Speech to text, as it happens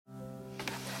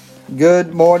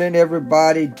Good morning,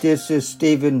 everybody. This is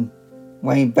Stephen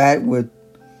Wayne back with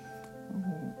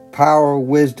Power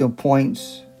Wisdom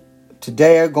Points.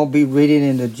 Today I'm going to be reading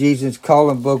in the Jesus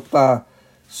Calling book by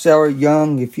Sarah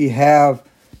Young. If you have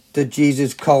the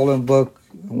Jesus Calling book,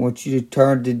 I want you to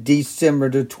turn to December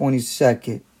the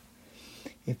 22nd.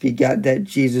 If you got that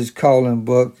Jesus Calling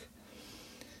book.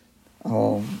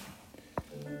 The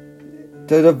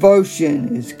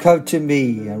devotion is come to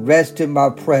me and rest in my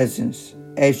presence.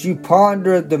 As you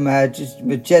ponder the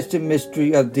majestic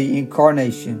mystery of the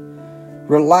Incarnation,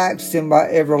 relax in my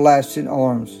everlasting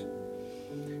arms.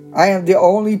 I am the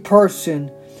only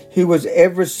person who was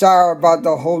ever sired by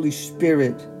the Holy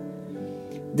Spirit.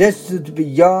 This is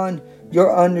beyond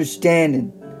your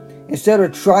understanding. Instead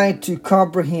of trying to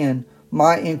comprehend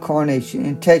my incarnation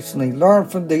intentionally, learn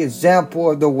from the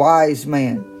example of the wise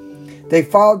man. They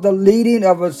followed the leading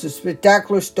of a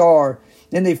spectacular star.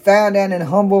 Then they found out in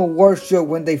humble worship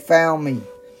when they found me.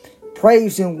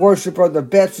 Praise and worship are the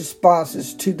best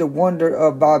responses to the wonder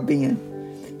of my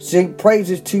being. Sing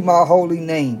praises to my holy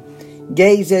name.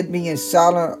 Gaze at me in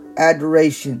silent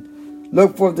adoration.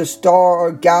 Look for the star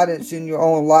or guidance in your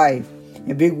own life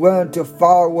and be willing to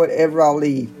follow whatever I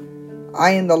lead.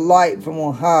 I am the light from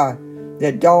on high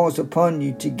that dawns upon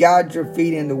you to guide your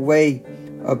feet in the way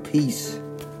of peace.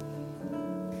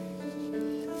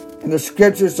 And the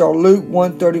scriptures are Luke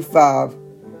 1:35,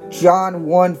 John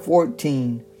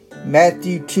 1:14,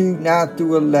 Matthew 2:9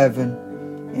 through 11,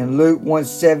 and Luke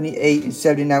 1:78 and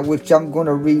 79, which I'm going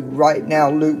to read right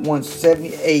now, Luke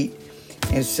 1:78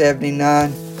 and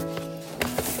 79.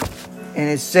 And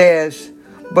it says,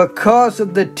 because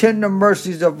of the tender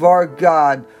mercies of our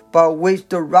God, by which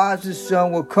the rising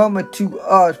sun will come unto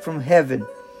us from heaven,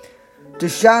 to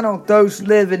shine on those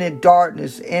living in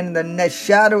darkness and in the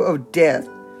shadow of death,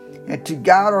 and to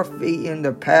guide our feet in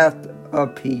the path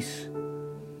of peace.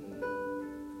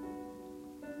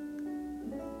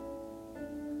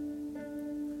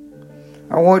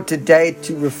 I want today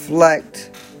to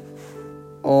reflect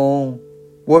on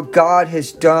what God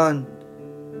has done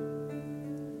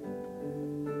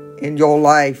in your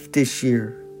life this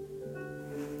year.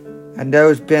 I know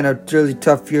it's been a really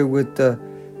tough year with the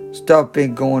stuff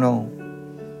been going on.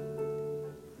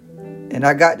 And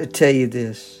I got to tell you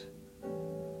this.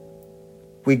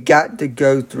 We got to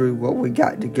go through what we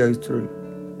got to go through,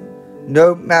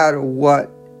 no matter what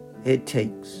it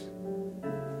takes.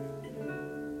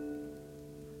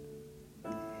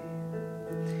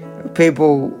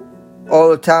 People all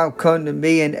the time come to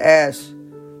me and ask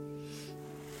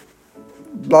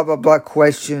blah, blah, blah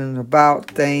questions about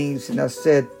things. And I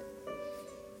said,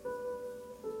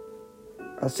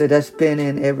 that's been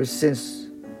in ever since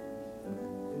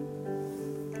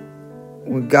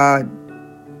when God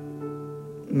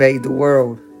made the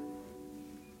world.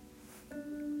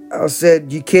 I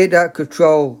said, you cannot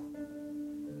control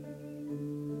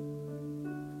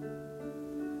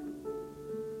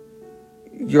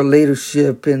your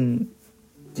leadership in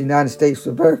the United States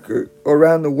of America or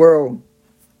around the world,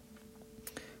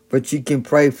 but you can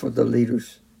pray for the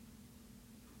leaders.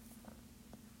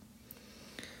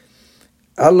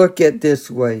 I look at this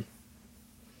way,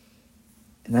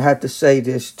 and I have to say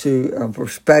this to a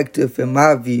perspective in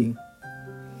my view.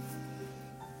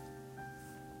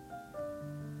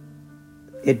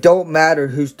 It don't matter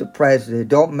who's the president. It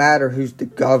don't matter who's the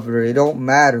governor. It don't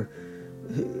matter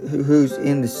who's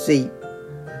in the seat.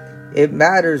 It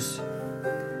matters,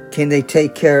 can they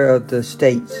take care of the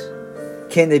states?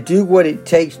 Can they do what it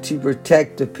takes to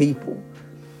protect the people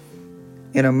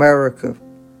in America?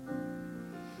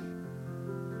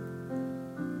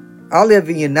 I live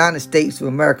in the United States of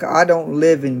America. I don't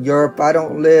live in Europe. I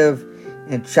don't live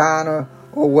in China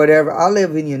or whatever. I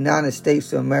live in the United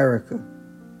States of America.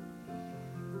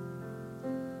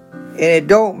 And it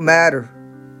don't matter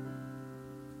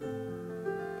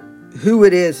who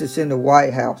it is that's in the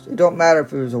White House. It don't matter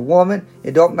if it was a woman.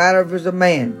 It don't matter if it's a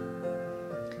man.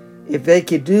 If they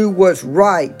can do what's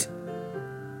right,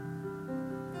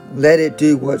 let it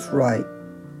do what's right.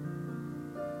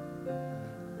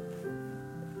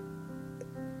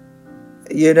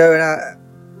 You know, and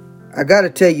I got to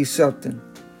tell you something.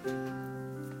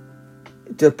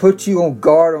 To put you on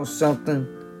guard on something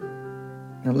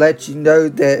and let you know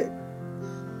that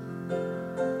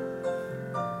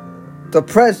the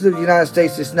President of the United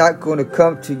States is not going to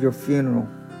come to your funeral.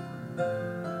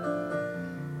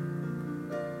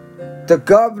 The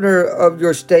governor of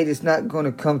your state is not going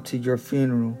to come to your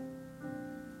funeral.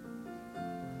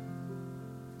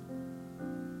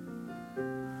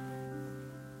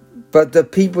 But the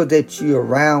people that you're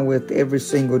around with every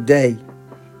single day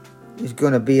is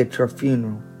going to be at your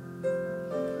funeral.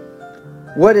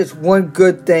 What is one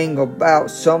good thing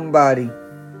about somebody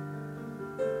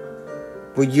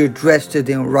would you address to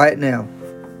them right now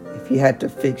if you had to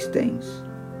fix things?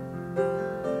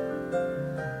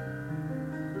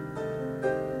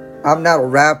 I'm not a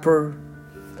rapper.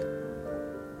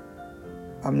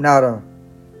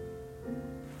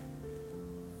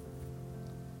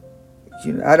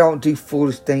 I don't do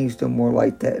foolish things no more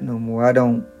like that no more.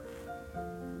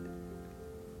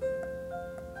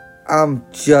 I'm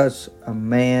just a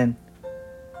man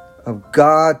of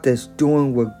God that's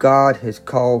doing what God has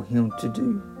called him to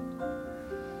do.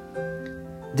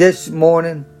 This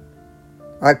morning,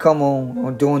 I come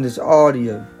on doing this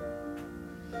audio.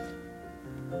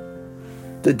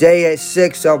 Today at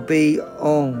 6, I'll be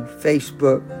on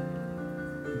Facebook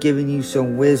giving you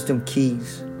some wisdom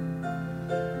keys.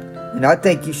 And I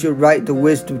think you should write the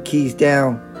wisdom keys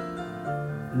down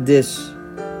this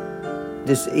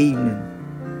evening.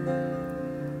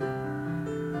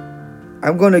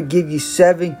 I'm going to give you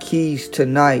 7 keys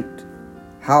tonight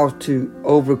how to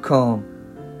overcome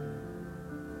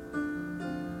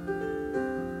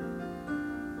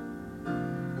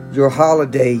your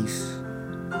holidays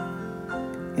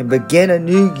and begin a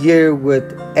new year with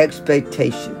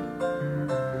expectation.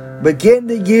 Begin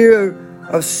the year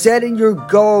of setting your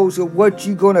goals of what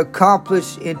you're going to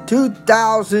accomplish in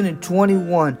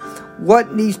 2021.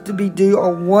 What needs to be done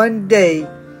on one day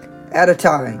at a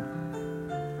time.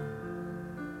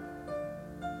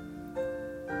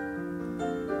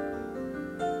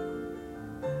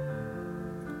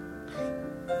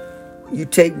 You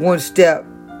take one step.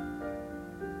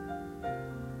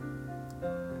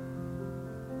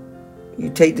 You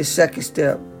take the second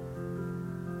step.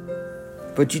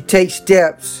 But you take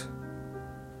steps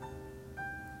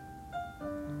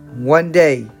one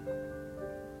day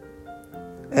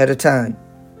at a time.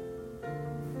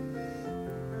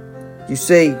 You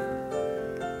see,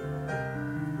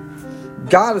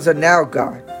 God is a now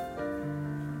God.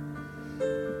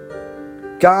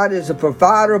 God is a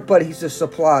provider, but he's a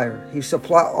supplier. He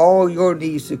supplies all your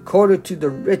needs according to the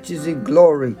riches and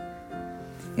glory.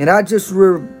 And I just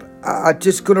going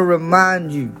to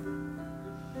remind you,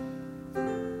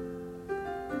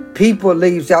 people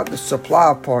leaves out the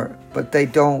supply part, but they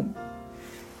don't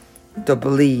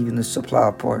believe in the supply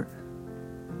part.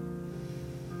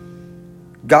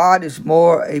 God is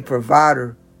more a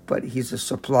provider, but he's a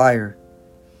supplier.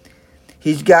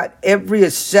 He's got every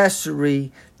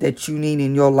accessory that you need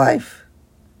in your life.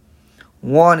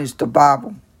 One is the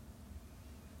Bible.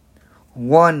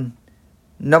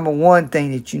 Number one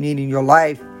thing that you need in your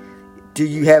life, do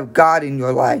you have God in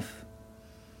your life?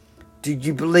 Do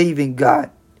you believe in God?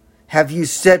 Have you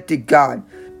accepted God?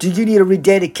 Do you need a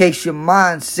rededication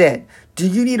mindset? Do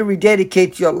you need to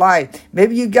rededicate your life?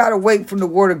 Maybe you got away from the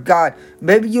Word of God.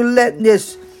 Maybe you're letting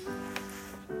this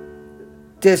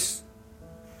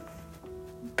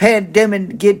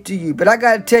pandemic get to you. But I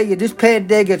got to tell you, this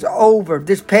pandemic is over.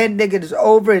 This pandemic is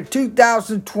over in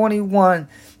 2021.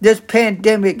 This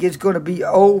pandemic is going to be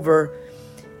over.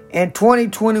 And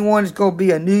 2021 is going to be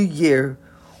a new year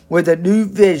with a new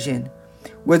vision,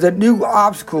 with a new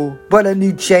obstacle, but a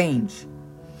new change.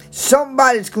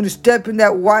 Somebody's going to step in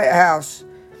that White House,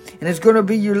 and it's going to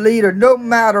be your leader, no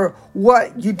matter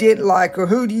what you didn't like or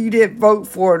who you didn't vote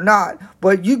for or not.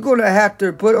 But you're going to have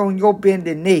to put on your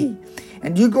bended knee,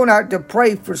 and you're going to have to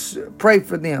pray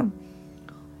for them,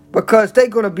 because they're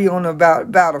going to be on the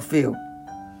battlefield.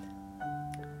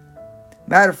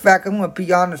 Matter of fact, I'm going to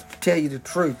be honest to tell you the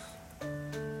truth.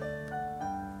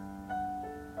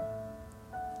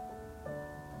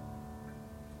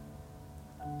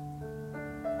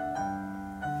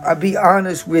 I'll be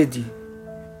honest with you.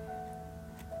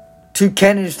 2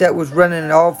 candidates that was running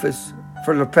in office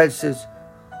for the presidency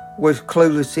was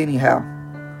clueless anyhow.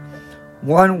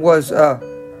 One was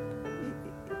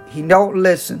he don't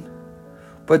listen,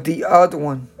 but the other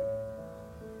one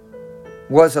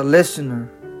was a listener.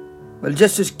 But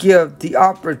just give the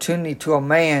opportunity to a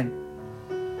man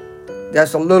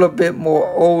that's a little bit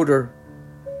more older,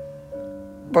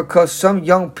 because some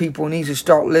young people need to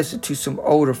start listening to some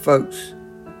older folks.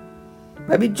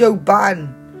 Maybe Joe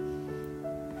Biden.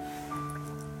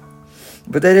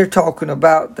 But they're talking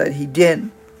about that he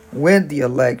didn't win the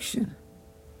election.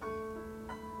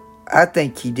 I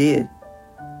think he did.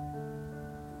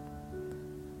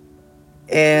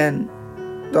 And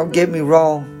don't get me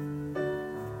wrong,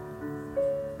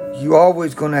 you're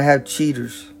always going to have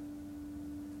cheaters.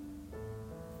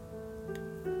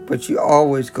 But you're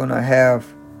always going to have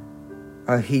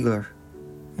a healer.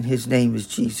 And his name is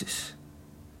Jesus.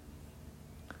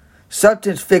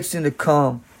 Something's fixing to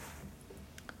come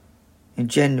in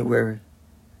January.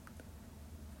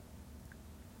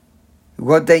 The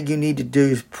one thing you need to do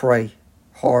is pray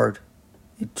hard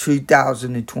in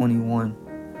 2021.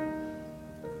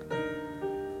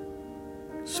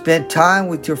 Spend time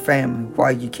with your family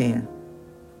while you can.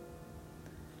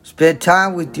 Spend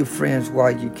time with your friends while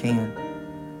you can.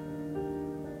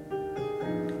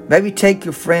 Maybe take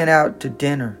your friend out to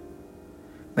dinner.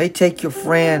 Maybe take your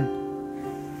friend,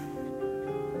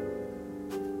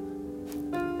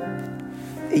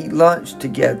 eat lunch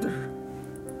together.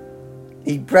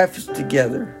 Eat breakfast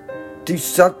together. Do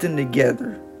something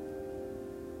together.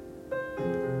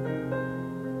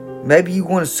 Maybe you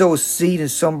want to sow a seed in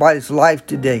somebody's life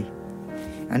today,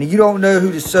 and you don't know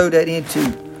who to sow that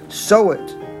into. Sow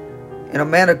it in a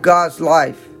man of God's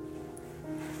life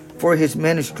for his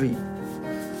ministry.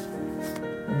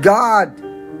 God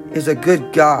is a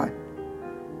good God.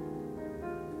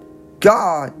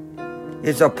 God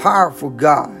is a powerful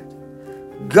God.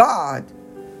 God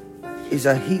is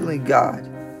a healing God.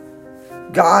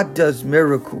 God does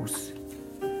miracles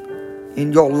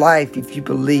in your life if you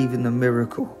believe in the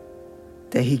miracle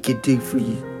that he could do for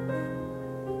you.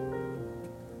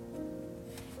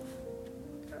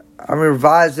 I'm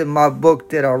revising my book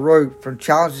that I wrote, From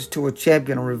Challenges to a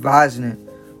Champion. I'm revising it,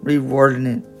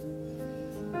 rewording it.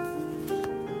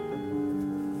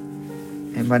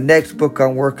 And my next book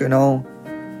I'm working on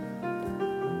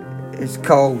is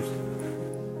called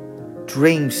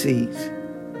Dream Seeds.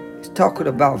 It's talking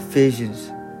about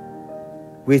visions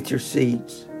with your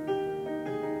seeds.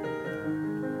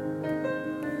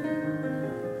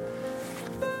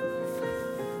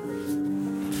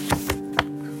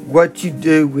 What you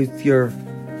do with your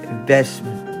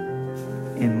investment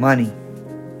in money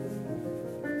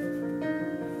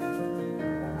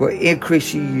will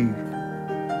increase you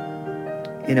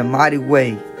in a mighty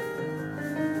way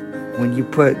when you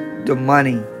put the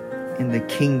money in the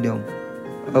kingdom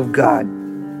of God.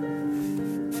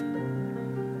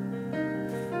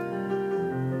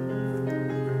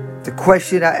 The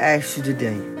question I ask you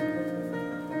today: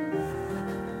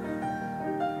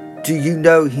 do you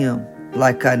know him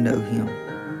like I know him?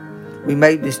 We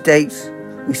make mistakes.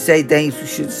 We say things we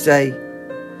shouldn't say.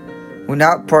 We're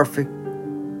not perfect.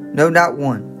 No, not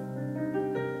one.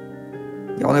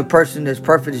 The only person that's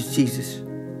perfect is Jesus.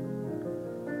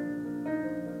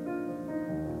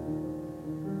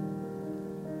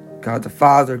 God the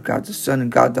Father, God the Son,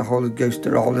 and God the Holy Ghost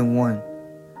are all in one.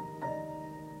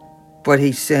 But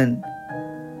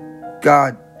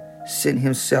God sent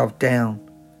himself down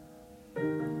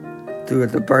through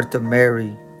the birth of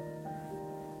Mary.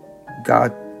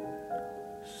 God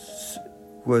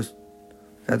was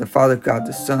God the Father, God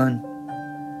the Son,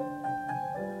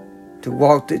 to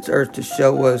walk this earth to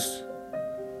show us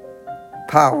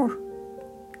power,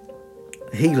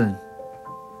 healing.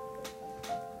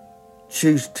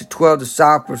 Choose to 12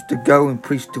 disciples to go and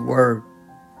preach the word.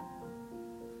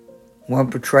 One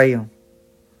betray him.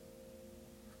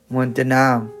 One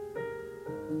deny him.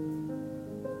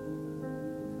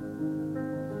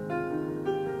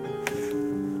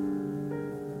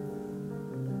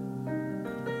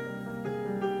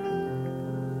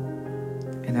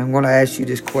 And I'm going to ask you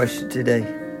this question today.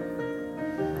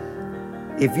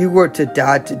 If you were to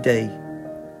die today,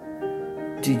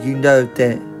 do you know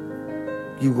that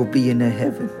you will be in the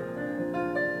heaven?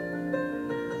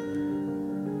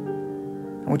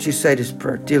 I want you to say this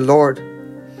prayer. Dear Lord,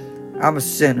 I'm a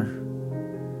sinner,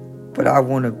 but I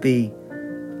want to be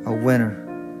a winner.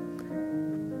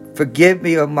 Forgive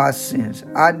me of my sins.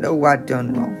 I know I've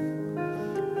done wrong.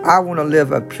 I want to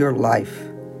live a pure life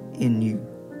in you.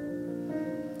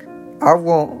 I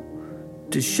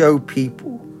want to show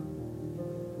people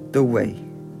the way.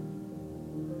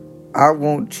 I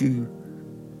want you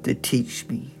to teach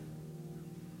me.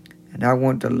 And I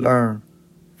want to learn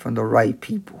from the right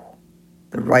people,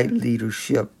 the right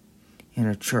leadership in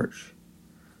a church.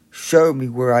 Show me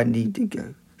where I need to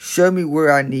go. Show me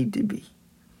where I need to be.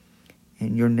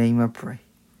 In your name I pray.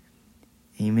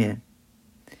 Amen.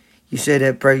 You say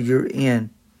that prayer, you're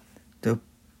in.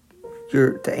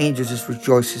 The angels just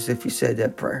rejoices if you said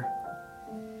that prayer.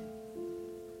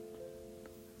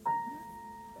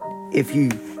 If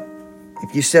you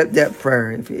said that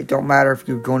prayer, it don't matter if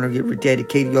you're going to get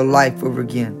rededicated your life over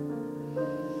again.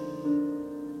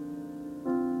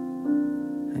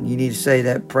 And you need to say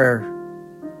that prayer.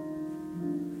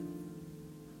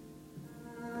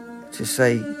 To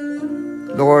say,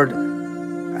 Lord,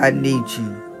 I need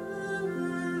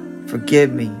you.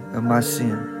 Forgive me of my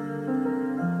sin.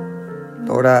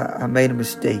 Lord, I made a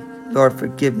mistake. Lord,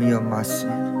 forgive me of my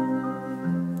sin.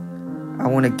 I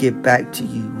want to get back to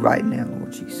you right now,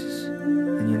 Lord Jesus.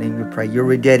 In your name we pray. You're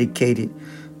rededicated.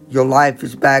 Your life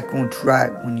is back on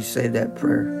track when you say that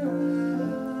prayer.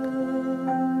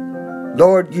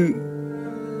 Lord,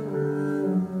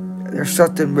 there's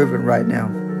something moving right now.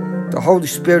 The Holy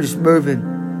Spirit is moving.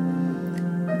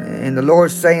 And the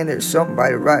Lord's saying there's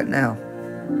somebody right now.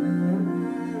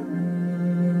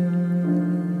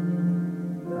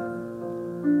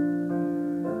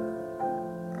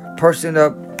 A person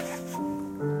up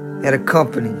at a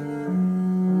company.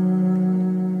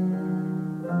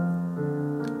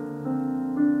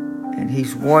 And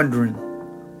he's wondering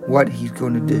what he's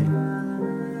going to do.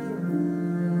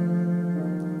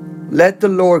 Let the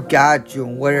Lord guide you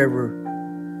on whatever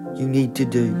you need to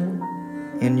do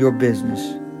in your business.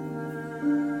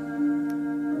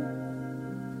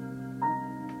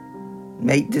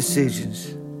 Make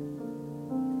decisions.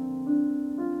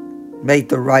 Make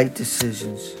the right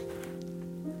decisions.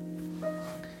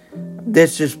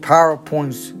 This is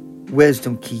PowerPoint's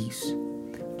Wisdom Keys.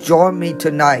 Join me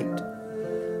tonight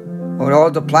on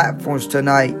all the platforms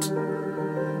tonight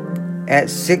at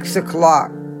 6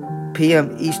 o'clock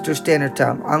p.m. Eastern Standard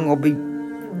Time. I'm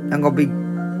gonna be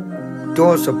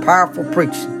doing some powerful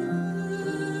preaching,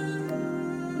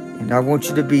 and I want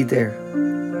you to be there.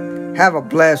 Have a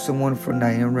blessed and wonderful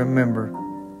night, and remember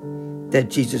that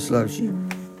Jesus loves you.